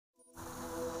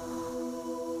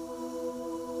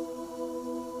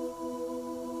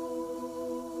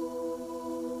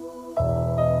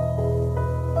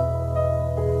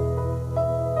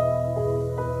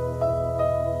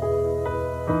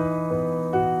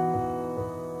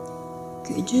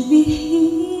Could you be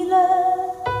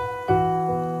healer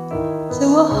to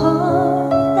a heart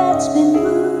that's been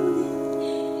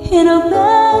wounded in a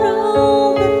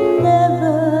battle that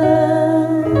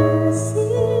never ceased?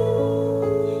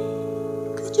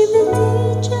 Could you be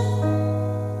teacher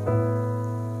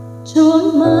to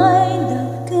a mind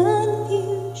of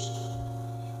confusion?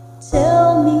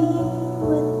 Tell me,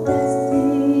 what does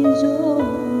this all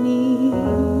mean?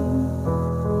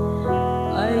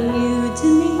 Are you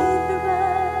deliverer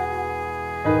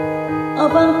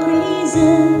of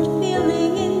imprisoned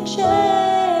feeling in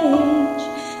change?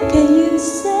 Can you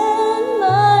set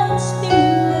my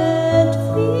spirit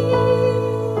free?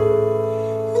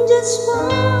 And just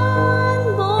one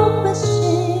more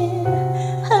question,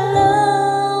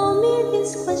 allow me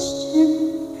this question: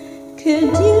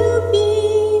 could you be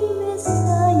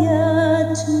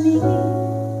Messiah to me?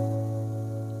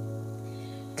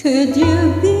 Could you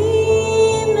be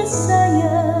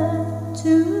Messiah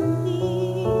to me?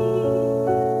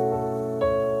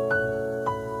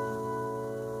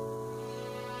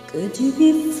 Could you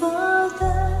be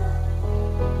Father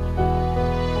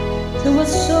to a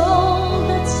soul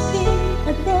that's been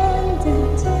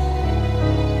abandoned,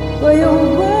 for your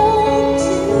world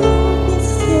to be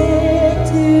set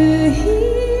to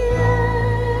hear?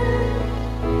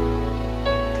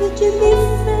 Could you be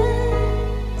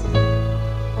friend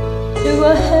to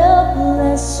a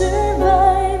helpless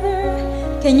survivor?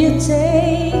 Can you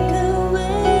take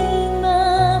away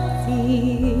my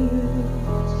fears?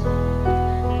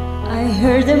 I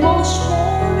heard them all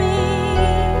sharing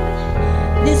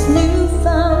this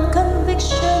newfound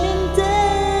conviction in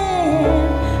them.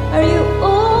 Are you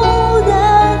all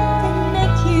that can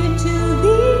make you to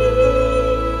be?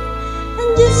 And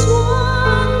just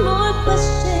one more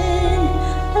question,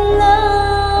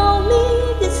 allow me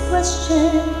this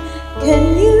question: can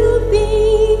you be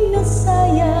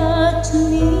Messiah to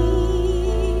me?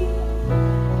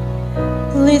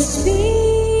 Please be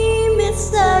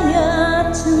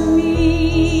Messiah to me.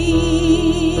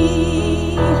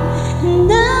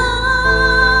 Now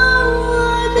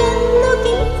I've been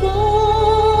looking for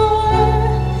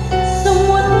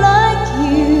someone like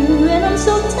you, and I'm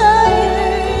so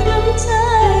tired, I'm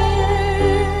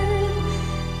tired.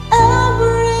 I've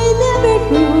read every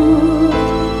book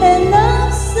and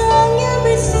I've sung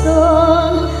every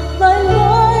song. My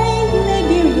mind may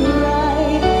be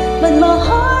right, but my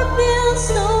heart feels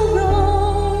so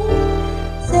wrong.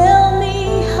 Tell me,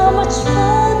 how much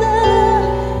further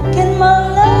can my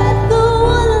life go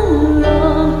on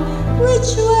alone?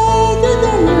 Which way do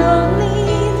the road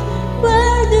lead?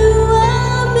 Where do I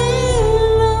belong?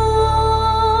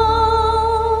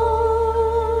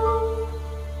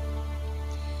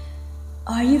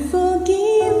 Are you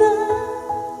forgiven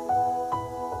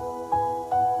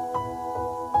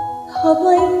of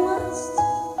my must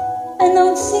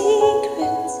unknown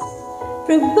secret,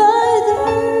 provider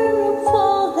of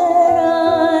all that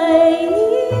I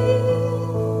need?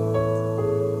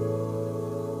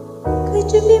 Could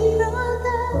you be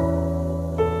brother,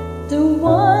 the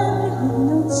one who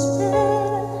knows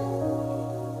better?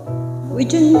 Would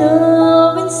you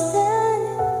know instead?